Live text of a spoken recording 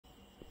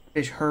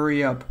Bitch,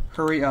 hurry up.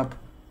 Hurry up.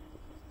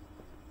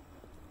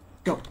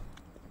 Go.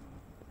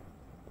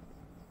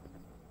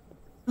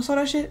 You saw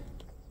that shit?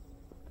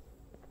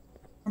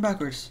 Run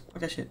backwards.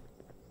 Fuck that shit.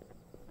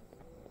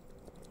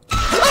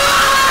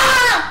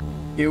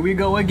 Here we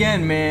go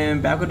again,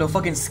 man. Back with the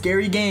fucking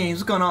scary games.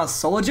 What's going on,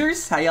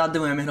 soldiers? How y'all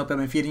doing, man? Hope y'all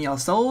been feeding y'all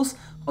souls.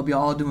 Hope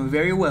y'all all doing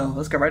very well.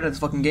 Let's get right into this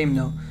fucking game,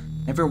 though.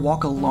 Never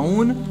walk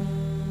alone?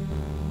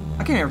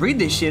 I can't even read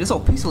this shit. It's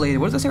all pixelated.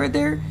 What does that say right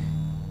there?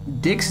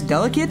 Dick's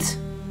delicate?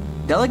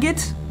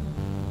 Delegate?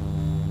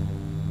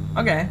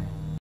 Okay.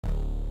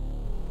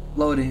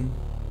 Loading.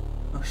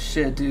 Oh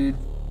shit, dude.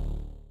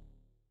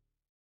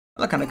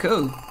 That look kinda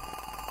cool.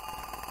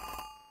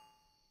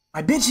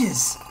 My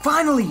bitches!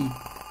 Finally!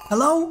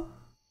 Hello?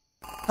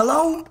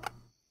 Hello?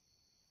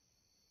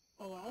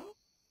 Hello?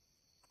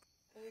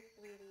 Hey,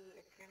 sweetie,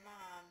 it's your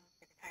mom.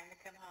 It's time to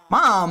come home.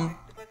 Mom! You're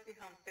supposed to be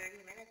home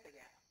 30 minutes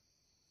ago.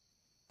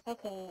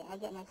 Okay, I'll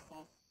get my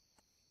stuff.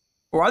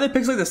 Why are they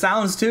pixelating the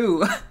sounds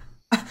too?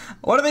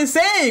 What are they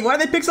saying? Why are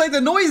they pixelating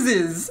the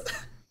noises?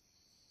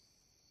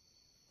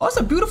 Oh, it's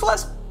a beautiful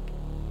ass.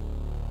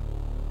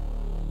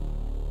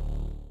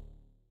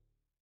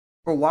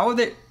 Bro, why would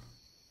they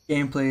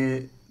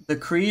gameplay? The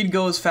creed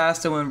goes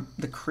faster when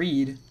the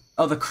creed.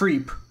 Oh, the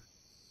creep.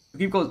 The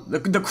creep goes.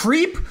 The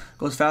creep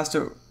goes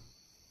faster.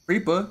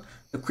 Creeper.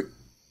 The creep.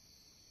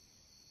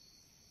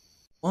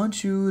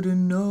 Want you to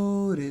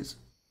notice.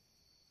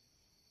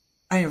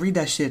 I didn't read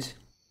that shit.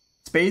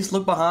 Space,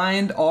 look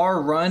behind,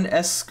 R, run,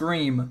 S,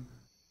 scream.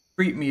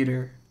 Creep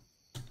meter.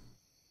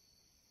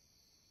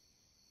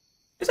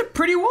 It's a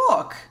pretty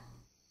walk.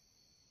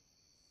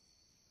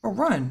 Or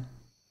run.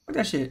 Fuck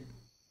that shit.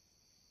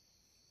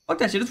 Fuck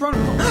that shit, let's run.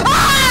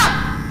 Ah!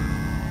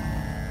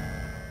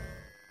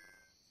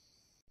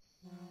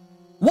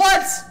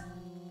 What?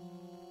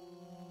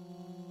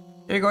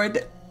 There you go right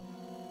there.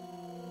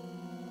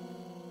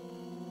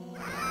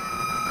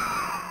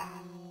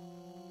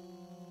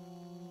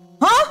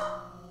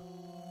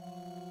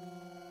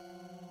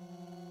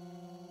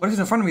 What if it's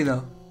in front of me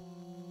though?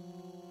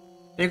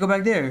 There you go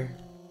back there.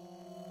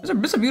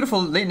 It's a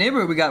beautiful late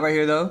neighborhood we got right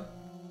here though.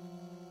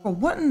 But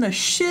what in the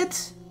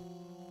shit?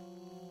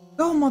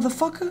 Go,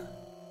 motherfucker.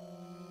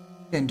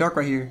 Getting dark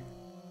right here.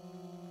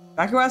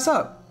 Back your ass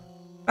up.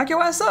 Back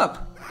your ass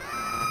up.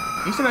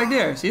 You stay back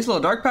there. See this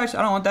little dark patch?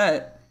 I don't want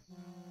that.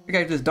 We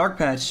got this dark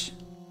patch.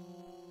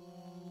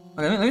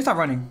 Okay, let me stop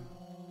running.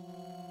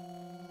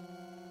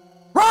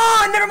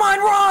 Run! Never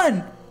mind,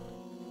 run!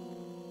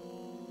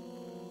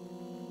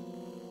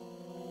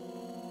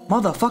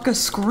 Motherfucker,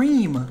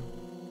 scream!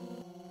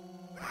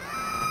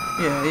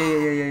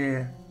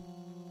 Yeah.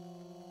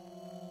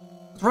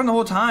 Let's run the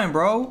whole time,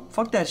 bro.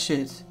 Fuck that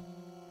shit.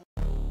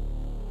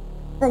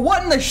 Bro,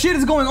 what in the shit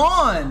is going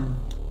on?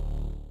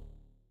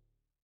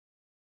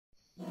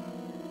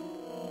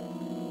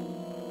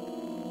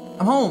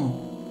 I'm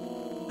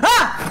home.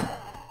 Ah!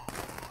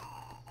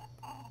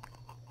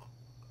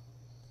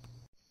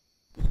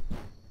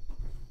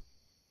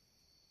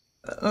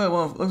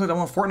 Well, looks like I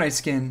want Fortnite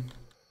skin.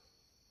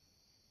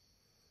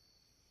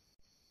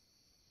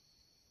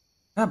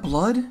 That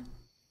blood?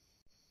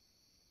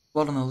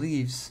 Blood on the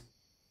leaves.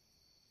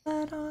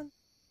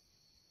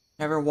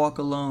 Never walk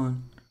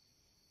alone.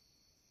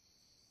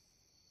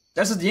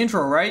 That's just the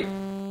intro, right?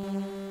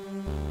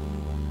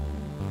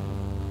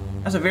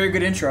 That's a very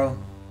good intro.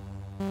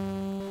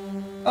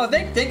 Oh,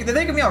 they're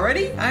thanking me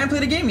already? I haven't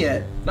played the game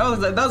yet. That was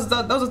just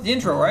the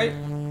intro, right?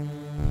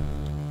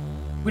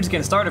 We're just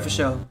getting started for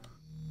show.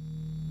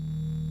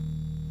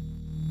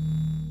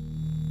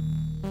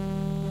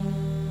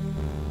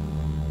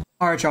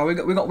 Alright, y'all,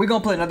 we gonna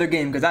play another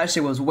game because that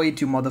shit was way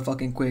too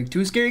motherfucking quick.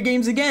 2 scary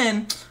games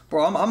again.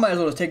 Bro, I might as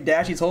well take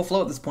Dashy's whole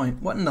flow at this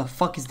point. What in the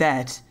fuck is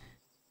that?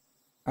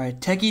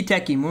 Alright, Teke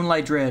Teke,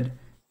 Moonlight Dread.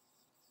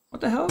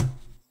 What the hell?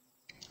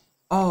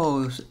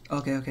 Oh,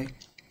 okay.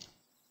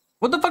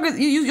 What the fuck is,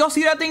 y'all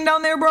see that thing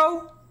down there,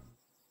 bro?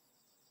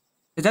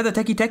 Is that the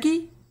Teke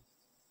Teke?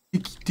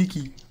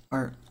 Teke.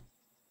 Alright.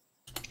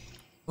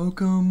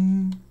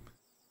 Welcome,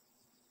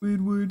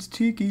 Squidward's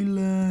Tiki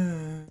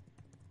Land.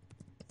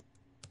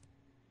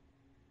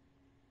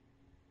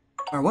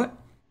 Or what?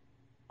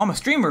 I'm a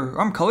streamer.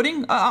 I'm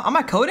coding? Am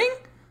I coding?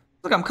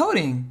 Look, I'm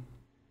coding.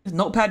 It's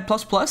Notepad++.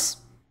 What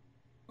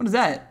is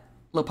that?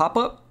 Little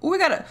pop-up? Oh, we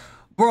got a...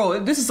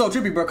 Bro, this is so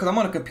trippy, bro, because I'm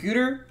on a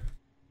computer.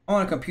 And I'm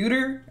on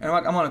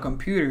a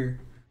computer.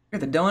 We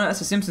got the donut.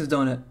 That's a Simpsons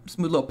donut.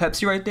 Smooth little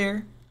Pepsi right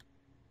there.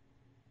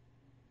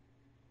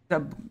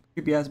 That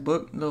creepy-ass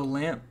book. Little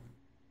lamp.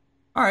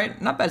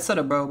 Alright, not bad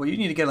setup, bro, but you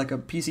need to get like a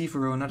PC for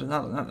real, not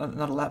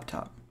a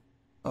laptop.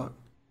 Fuck.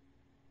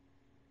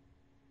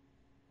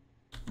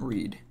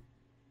 Read.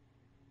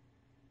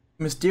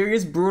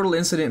 Mysterious brutal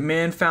incident,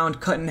 man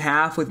found cut in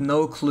half with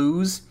no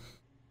clues.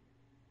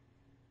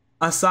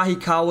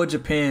 Asahikawa,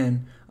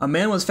 Japan. A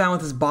man was found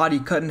with his body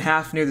cut in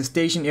half near the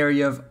station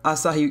area of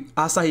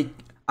Asahikawa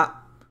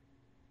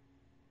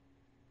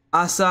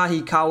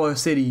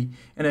City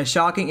in a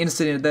shocking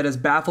incident that has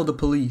baffled the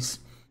police.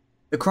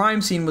 The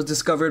crime scene was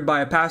discovered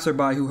by a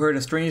passerby who heard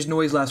a strange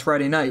noise last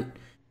Friday night.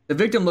 The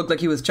victim looked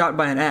like he was chopped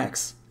by an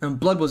axe, and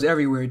blood was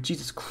everywhere.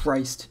 Jesus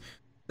Christ.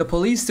 The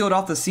police sealed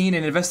off the scene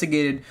and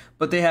investigated,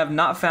 but they have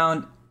not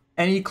found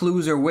any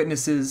clues or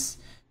witnesses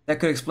that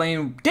could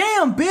explain,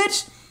 damn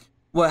bitch,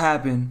 what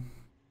happened.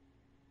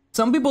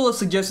 Some people have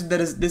suggested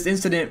that this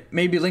incident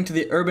may be linked to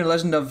the urban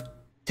legend of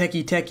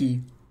Teke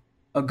Teke,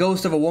 a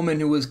ghost of a woman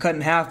who was cut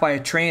in half by a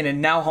train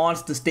and now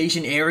haunts the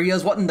station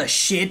areas. What in the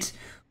shit?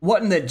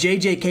 What in the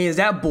JJK is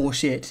that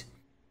bullshit?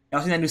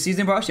 Y'all seen that new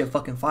season, bro? She a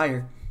fucking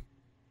fire.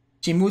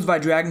 She moves by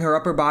dragging her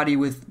upper body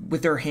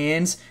with her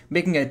hands,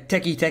 making a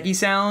Teke Teke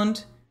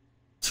sound,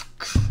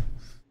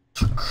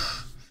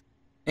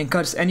 and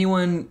cuts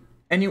anyone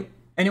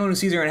who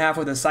sees her in half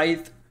with a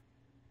scythe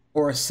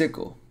or a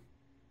sickle.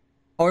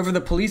 However,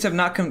 the police have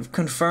not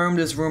confirmed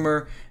this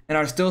rumor and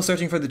are still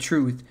searching for the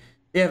truth.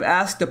 They have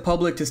asked the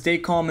public to stay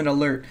calm and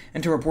alert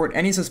and to report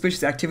any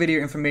suspicious activity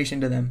or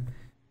information to them.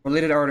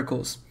 Related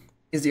articles.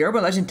 Is the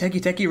urban legend Teke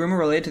Teke rumor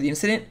related to the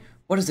incident?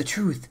 What is the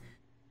truth?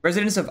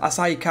 Residents of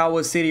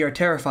Asahikawa City are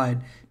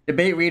terrified.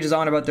 Debate rages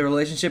on about the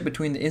relationship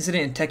between the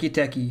incident and Teke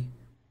Teke.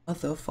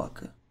 What the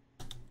fuck?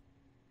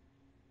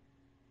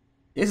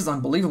 This is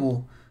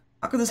unbelievable.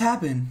 How could this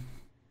happen?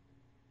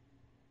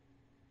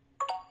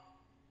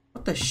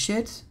 What the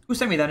shit? Who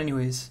sent me that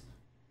anyways?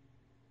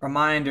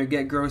 Reminder,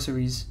 get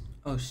groceries.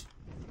 Oh, is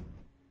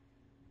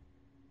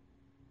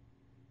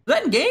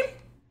that in game?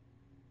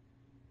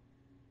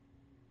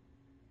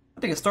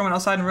 I think it's storming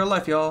outside in real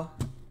life, y'all.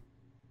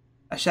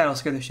 That shadow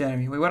scared the shit out of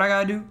me. Wait, what I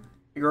gotta do?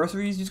 Get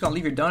groceries? You just gonna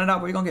leave your donut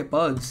out where you gonna get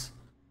bugs?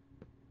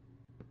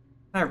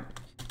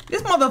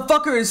 This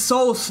motherfucker is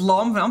so slow.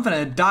 I'm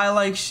finna die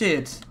like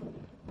shit.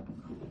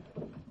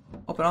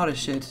 Open all this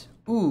shit.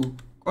 Ooh,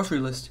 grocery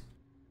list.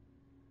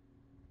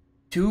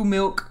 2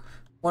 milk,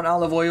 1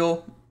 olive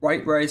oil,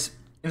 white rice,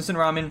 instant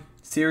ramen,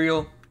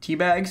 cereal, tea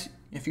bags,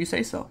 if you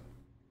say so.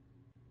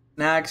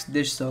 Snacks,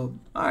 dish soap.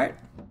 Alright.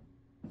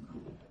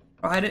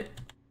 I'll hide it.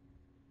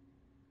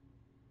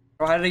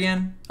 I'll hide it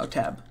again. Oh,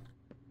 tab.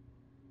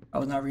 I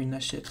was not reading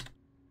that shit.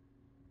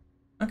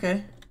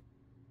 Okay.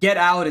 Get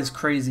out is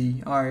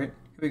crazy. Alright,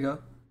 here we go.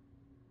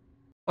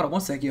 Hold on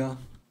one sec, y'all.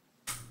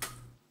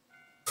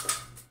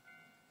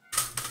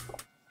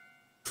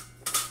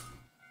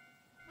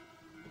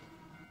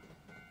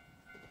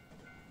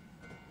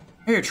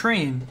 Here,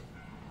 train.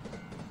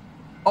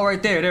 Oh,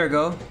 right there. There we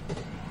go.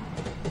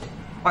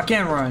 I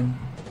can run.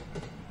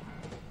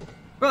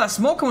 Bro, that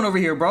smoke coming over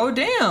here, bro.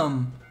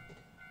 Damn.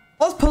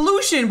 Oh, it's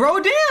pollution, bro.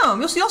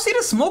 Damn. Y'all see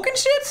the smoke and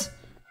shit?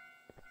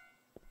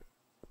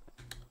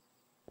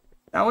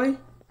 That way?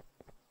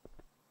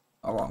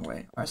 Oh, wrong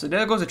way. Alright, so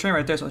there goes the train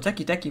right there. So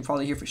Teke Teke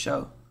probably here for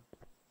show.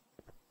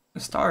 The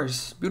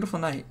stars. Beautiful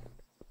night.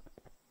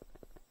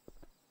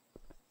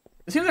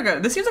 This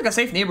seems like a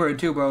safe neighborhood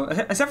too, bro.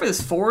 Except for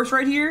this forest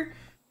right here.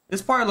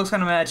 This part looks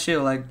kind of mad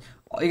chill. Like,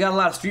 you got a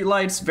lot of street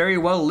lights, very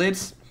well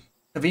lit.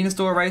 Convenience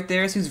store right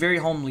there. Seems very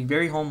homely,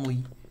 very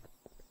homely.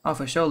 Oh,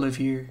 for sure live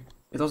here.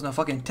 If there's no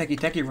fucking Teke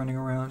Teke running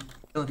around,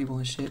 killing people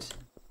and shit.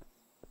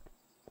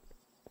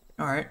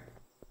 Alright.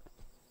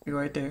 You're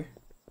right there.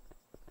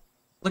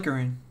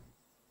 Flickering.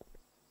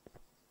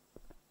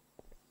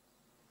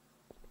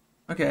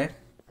 Okay.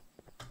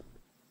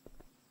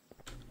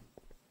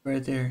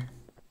 Right there.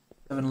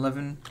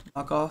 7-Eleven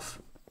knockoff.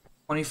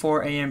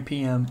 24 a.m.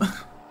 p.m.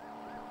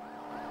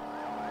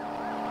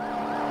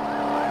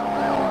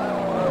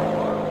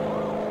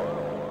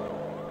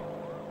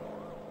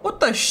 What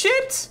the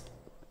shit?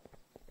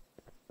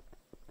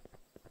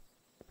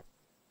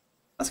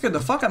 That scared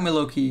the fuck out of me,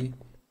 low key.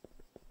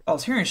 I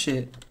was hearing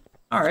shit.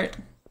 Alright.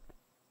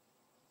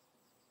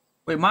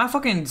 Wait, my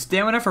fucking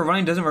stamina for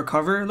running doesn't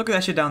recover? Look at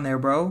that shit down there,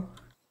 bro.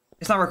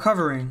 It's not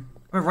recovering.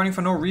 I've been running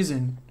for no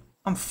reason.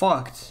 I'm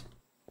fucked.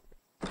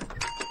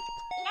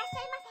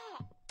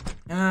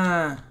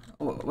 How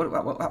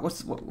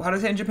does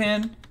it say in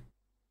Japan?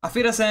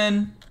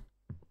 Afirasen.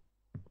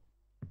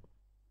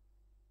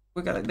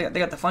 They got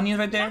the Funyuns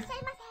right there.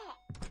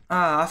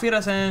 Ah,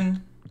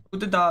 Afirasen. Who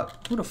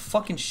the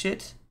fucking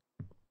shit?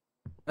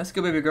 Let's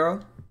go, baby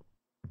girl.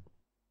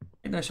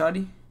 Hey, no,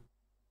 shoddy.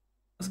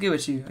 Let's get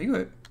with you. Are you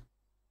it?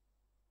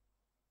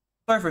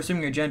 Sorry for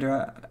assuming your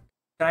gender.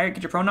 Can I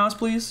get your pronouns,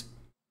 please?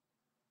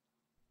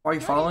 Why are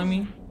you following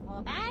me?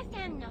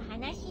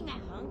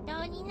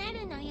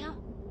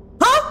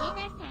 Huh?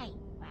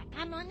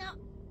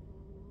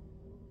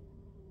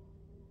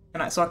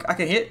 So I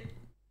can hit?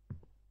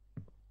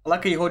 I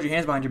like how you hold your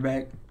hands behind your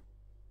back.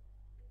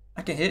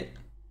 I can hit.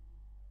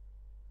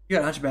 You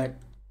got a hunchback.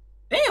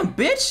 Damn,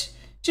 bitch!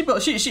 She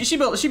built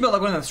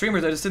like one of the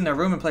streamers that just sit in their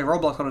room and play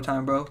Roblox all the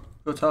time, bro.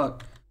 Real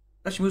talk.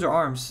 She moves her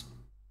arms.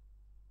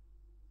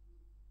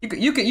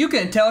 You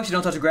can tell she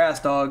don't touch grass,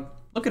 dog.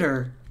 Look at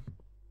her.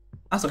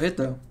 I still hit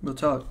though. Real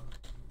talk.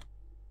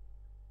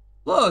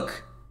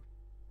 Look.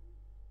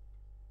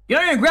 You're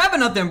not even grabbing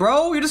nothing,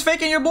 bro. You're just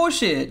faking your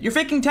bullshit. You're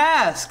faking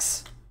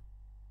tasks.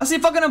 I see a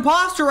fucking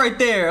imposter right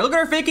there. Look at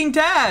her faking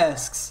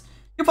tasks.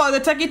 You're probably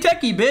the Teke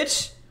Teke,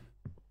 bitch.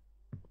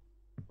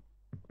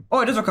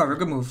 Oh, it does recover.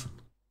 Good move.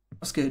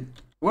 That's good.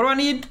 What do I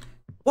need?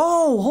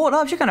 Whoa, hold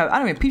up. She kind of, I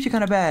don't even peep. She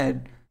kind of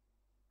bad.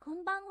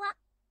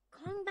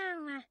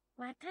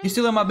 You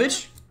still in my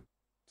bitch?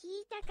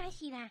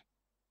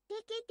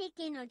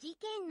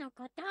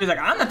 She's like,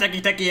 I'm the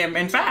Teke Teke,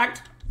 in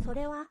fact.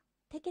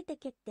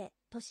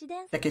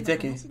 Teke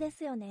Teke.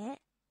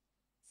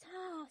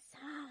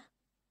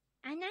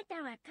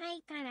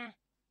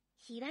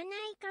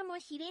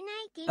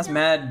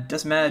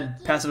 That's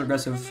mad passive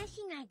aggressive.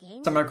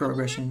 It's a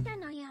microaggression.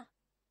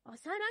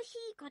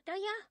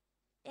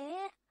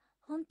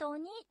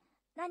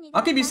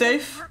 I'll keep you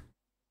safe.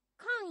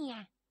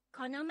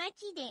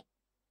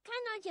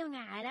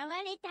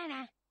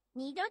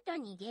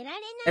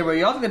 Hey, bro,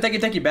 y'all think Teke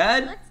Teke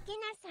bad?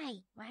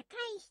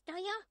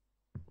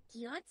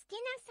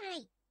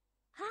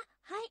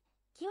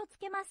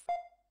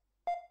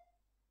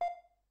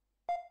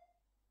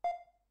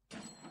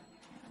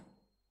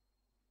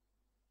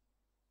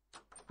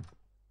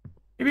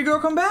 Baby girl,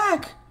 come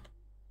back!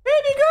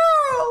 Baby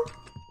girl!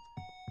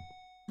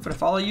 I'm gonna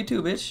follow you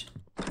too, bitch.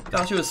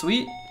 Thought she was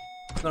sweet?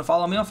 You gonna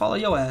follow me? I'll follow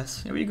your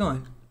ass. Hey, where you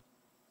going?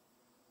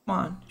 Come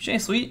on, she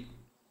ain't sweet.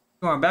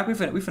 Come on, back. We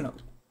finna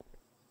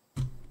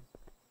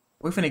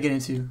get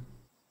into.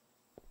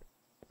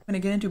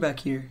 Finna get into back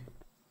here.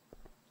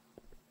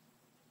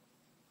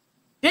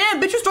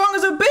 Damn, bitch, you strong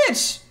as a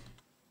bitch!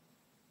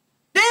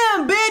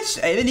 Damn, bitch!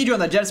 Hey, they need you on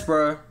the jets,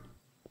 bro.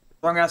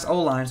 Strong ass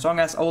O-line, strong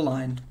ass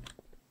O-line.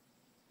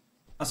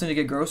 I was gonna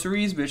get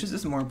groceries, bitch. This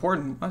is more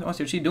important. I wanna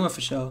see what she doing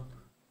for show.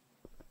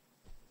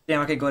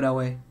 Damn, I can't go that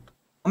way.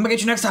 I'm gonna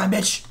get you next time,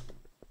 bitch!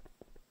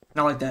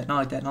 Not like that, not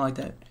like that, not like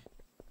that.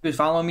 She was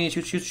following me and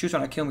she was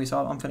trying to kill me,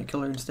 so I'm finna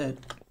kill her instead.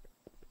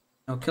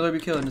 No, kill or be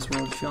killed in this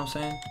world, you feel what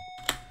I'm saying?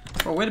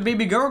 Bro, where did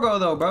baby girl go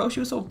though, bro? She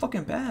was so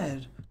fucking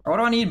bad. Or what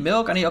do I need?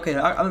 Milk? I need, okay,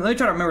 let me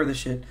try to remember this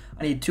shit.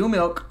 I need 2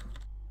 milk.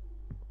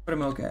 Where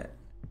the milk at?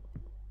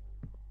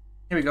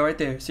 Here we go, right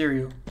there,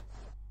 cereal.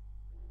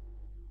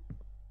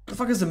 What the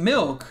fuck is the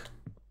milk?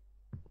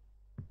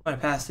 I might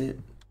have passed it.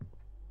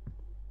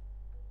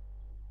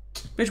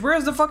 Bitch,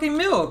 where's the fucking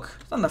milk?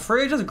 It's on the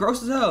fridge, that's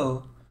gross as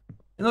hell.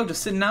 The milk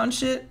just sitting out and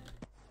shit.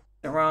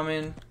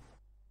 Ramen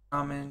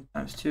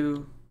times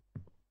 2.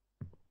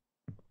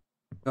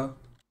 Go.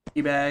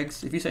 Tea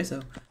bags, if you say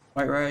so.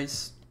 White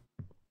rice.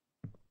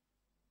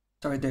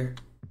 It's right there.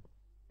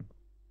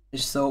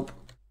 Dish soap.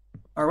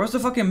 Alright, where's the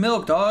fucking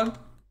milk, dog?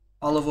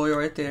 Olive oil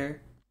right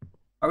there.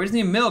 Alright, we just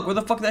need milk. Where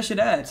the fuck that shit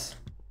at?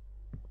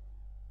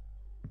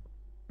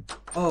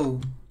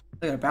 Oh,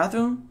 they got a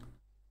bathroom?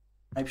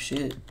 Type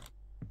shit.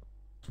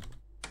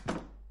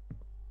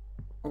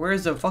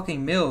 Where's the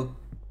fucking milk?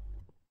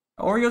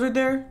 Oreos right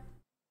there?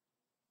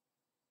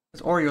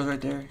 There's Oreos right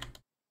there.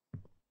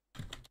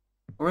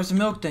 Where's the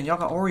milk then? Y'all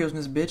got Oreos in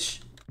this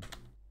bitch.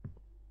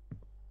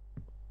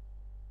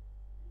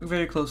 Look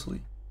very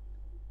closely.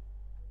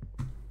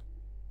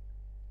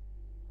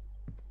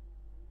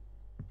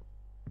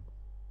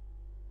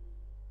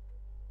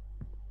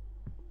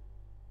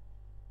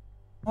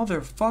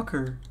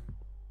 Motherfucker.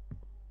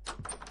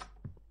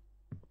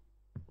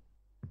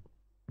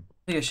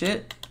 Take a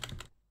shit?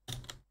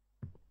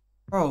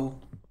 Bro.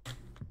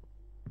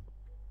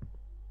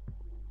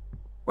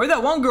 Where'd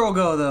that one girl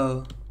go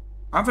though?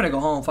 I'm finna go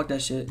home, fuck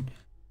that shit.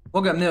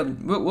 We'll get milk.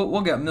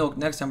 We'll get milk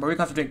next time, but we're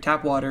gonna have to drink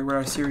tap water with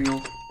our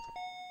cereal.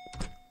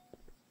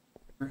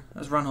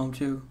 Let's run home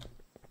too.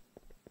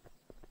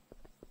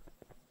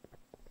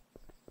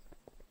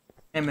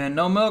 Hey man,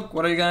 no milk?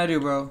 What are you gonna do,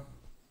 bro?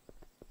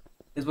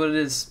 Is what it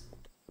is.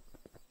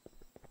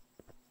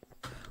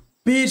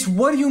 Bitch,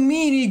 what do you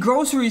mean you need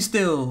groceries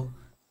still?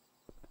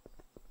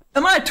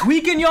 Am I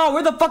tweaking y'all?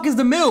 Where the fuck is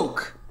the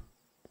milk?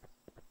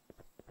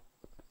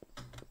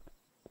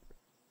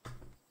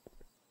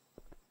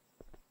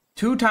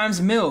 Two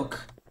times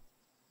milk.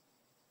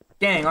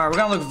 Dang, alright, we're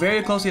gonna look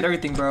very closely at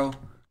everything, bro. Look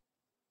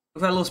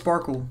at that little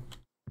sparkle.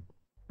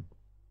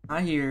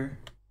 Not here.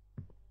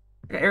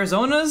 I got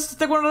Arizona's?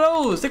 Stick one of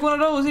those. Stick one of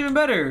those, even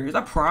better. Is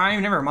that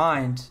Prime? Never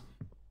mind.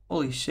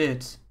 Holy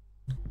shit.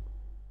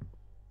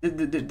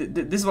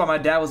 This is why my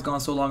dad was gone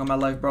so long in my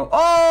life, bro.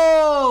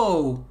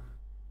 Oh!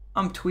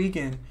 I'm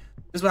tweaking.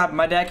 This is what happened.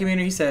 My dad came in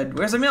here, he said,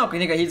 where's the milk?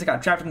 And he just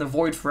got trapped in the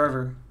void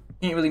forever.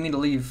 He didn't really mean to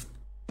leave.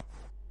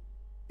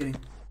 Kidding.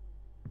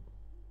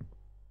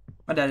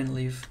 My dad didn't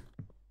leave.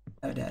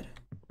 I have a dad.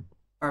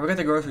 Alright, we got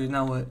the groceries.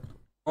 Now what?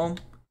 Home?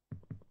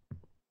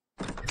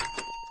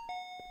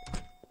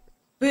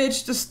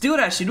 Bitch, just steal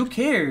that shit. Who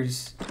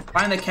cares?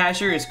 Finding the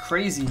cashier is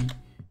crazy.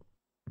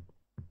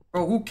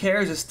 Bro, who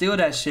cares to steal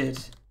that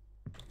shit?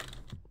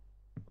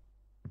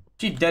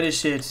 She dead as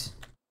shit.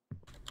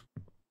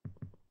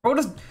 Bro,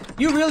 just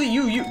you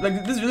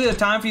like this is really a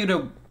time for you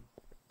to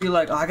be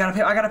like, oh, I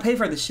gotta pay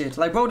for this shit.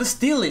 Like, bro, just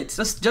steal it.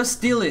 Just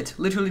steal it.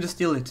 Literally just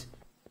steal it.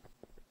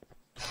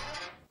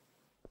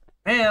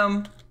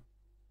 Ma'am.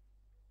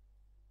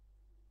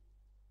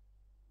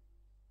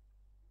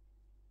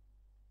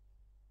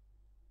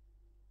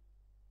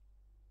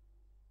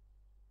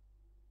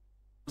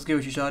 Let's get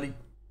with you, shawty.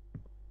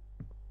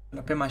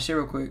 I'll pay my shit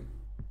real quick.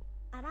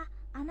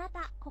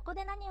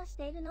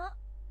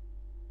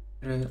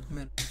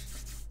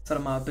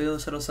 settle my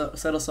bills,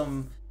 settle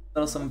some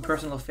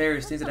personal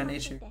affairs, things of that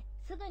nature.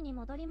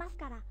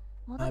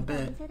 I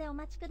bet.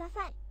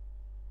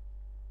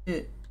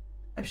 Shit.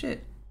 Type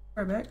shit.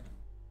 Right back.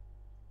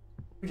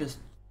 We just.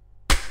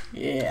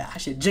 Yeah, I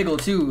should jiggle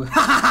too.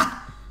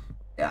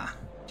 Yeah.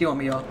 Do you want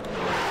me, y'all?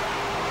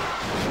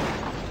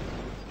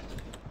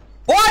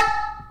 What?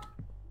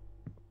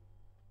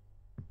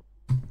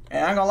 Hey,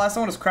 I ain't gonna lie,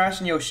 someone is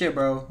crashing your shit,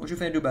 bro. What you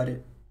finna do about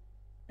it?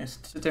 And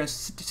sit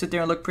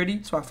there and look pretty?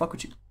 That's why I fuck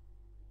with you.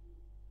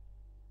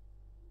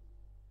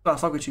 That's why I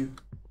fuck with you.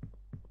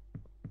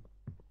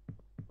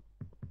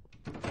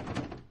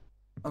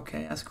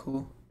 Okay, that's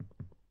cool.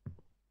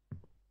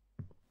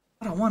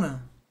 I don't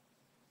wanna.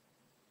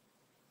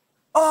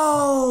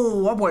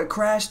 Oh, my boy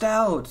crashed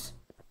out.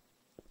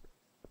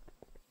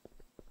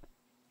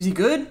 Is he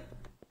good?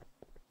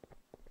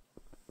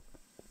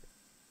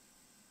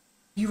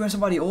 You ran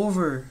somebody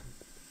over.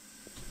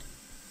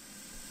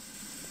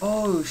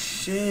 Oh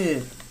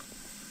shit.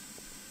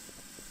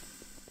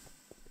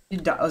 He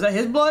died. Was that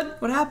his blood?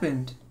 What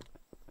happened?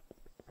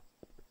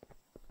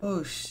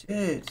 Oh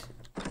shit.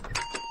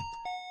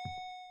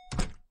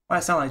 Why'd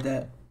it sound like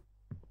that?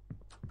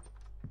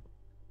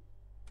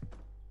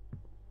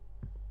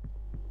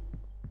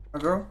 Our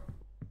girl?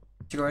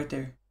 She go right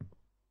there.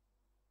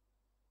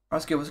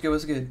 What's good? What's good?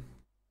 What's good?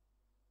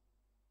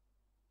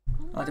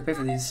 I like to pay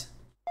for these.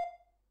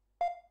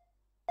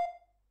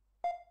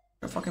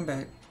 Go fucking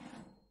back.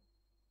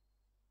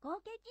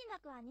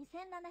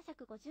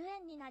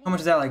 How much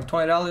is that? Like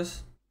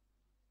 $20?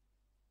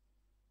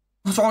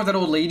 What's wrong with that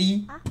old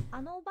lady?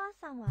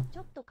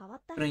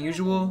 But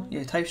unusual?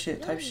 Yeah, type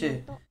shit, type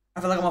shit.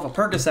 I feel like I'm off a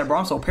Percocet, bro.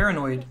 I'm so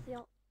paranoid.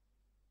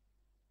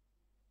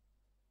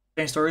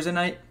 Change stories at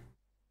night?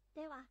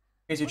 In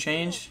case you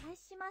change?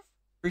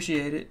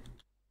 Appreciate it.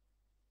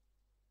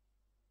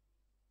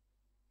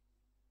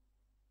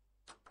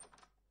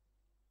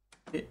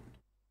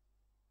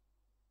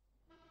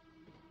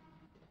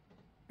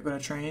 Go to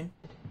train.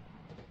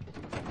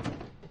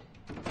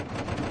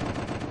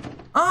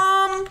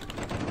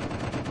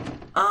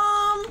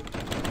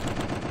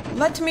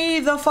 Let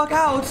me the fuck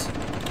out.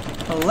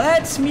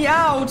 Let me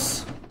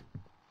out.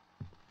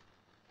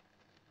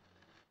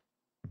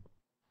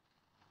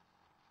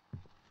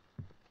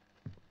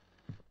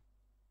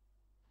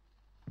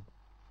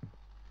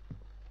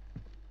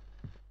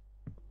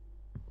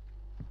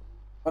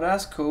 Oh,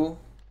 that's cool.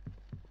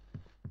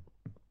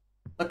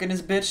 Look at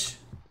this bitch.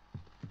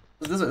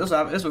 This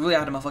would really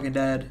happen to my fucking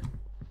dad.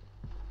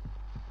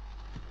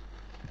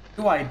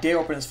 Do I dare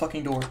open this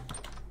fucking door?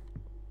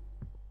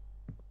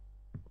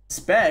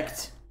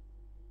 Inspect?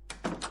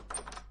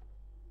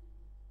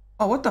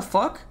 Oh, what the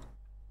fuck?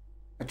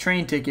 A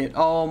train ticket.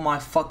 Oh my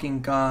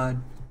fucking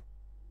god.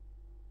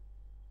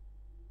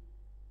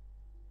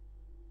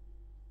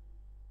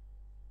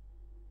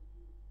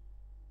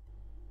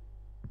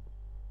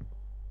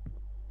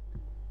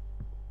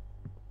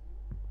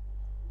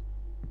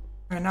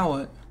 Alright, now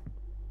what?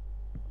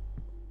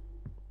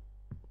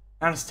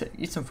 I just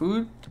eat some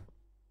food?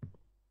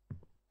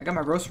 I got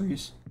my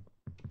groceries.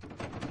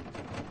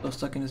 Still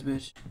stuck in this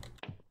bitch.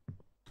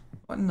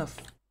 What in the f—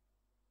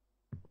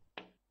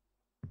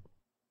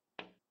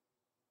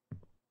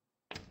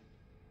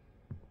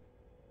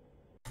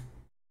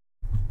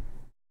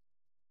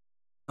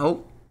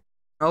 Nope.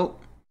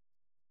 Nope.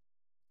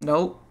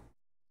 Nope.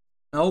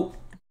 Nope.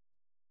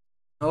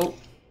 Nope.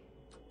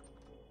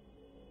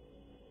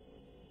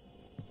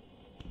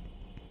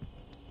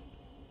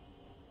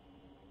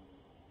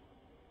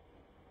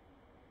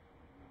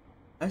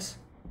 Nice.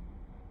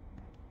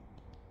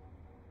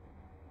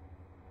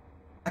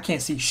 I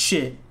can't see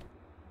shit.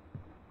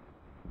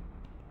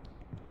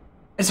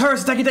 It's her.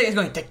 It's Teke Teke. It's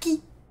going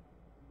Teke.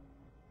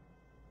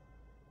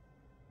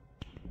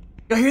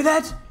 You hear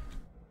that?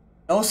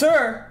 No,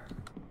 sir.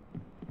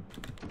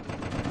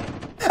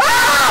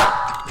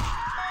 Ah!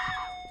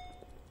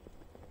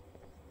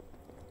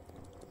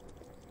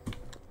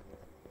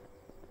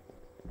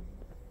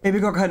 Baby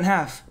girl cut in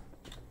half.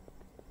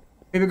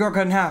 Baby girl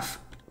cut in half.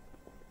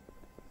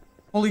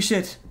 Holy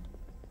shit.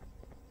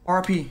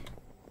 RP.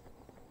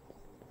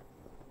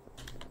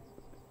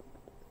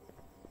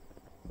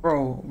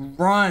 Bro,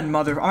 run,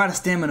 mother. I'm out of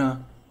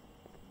stamina.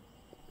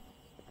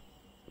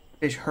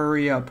 Bitch,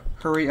 hurry up.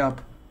 Hurry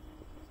up.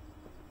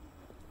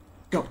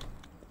 Go.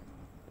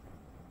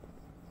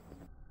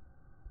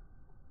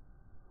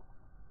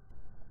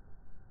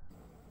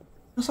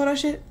 You saw that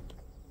shit?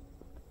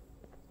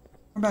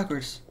 Run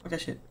backwards. Fuck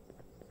that shit.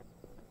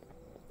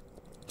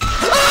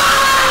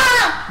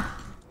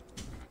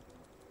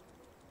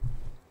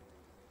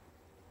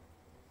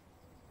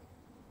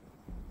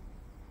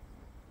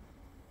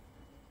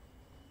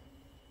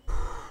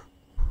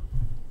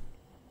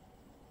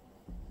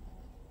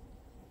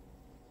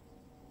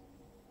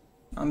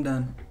 I'm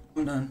done.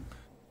 I'm done.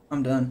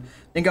 I'm done.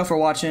 Thank y'all for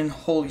watching.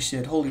 Holy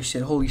shit. Holy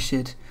shit. Holy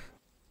shit.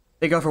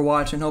 Thank y'all for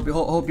watching. Hope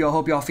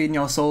y'all feeding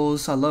y'all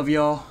souls. I love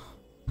y'all.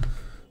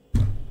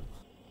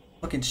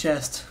 Fucking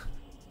chest.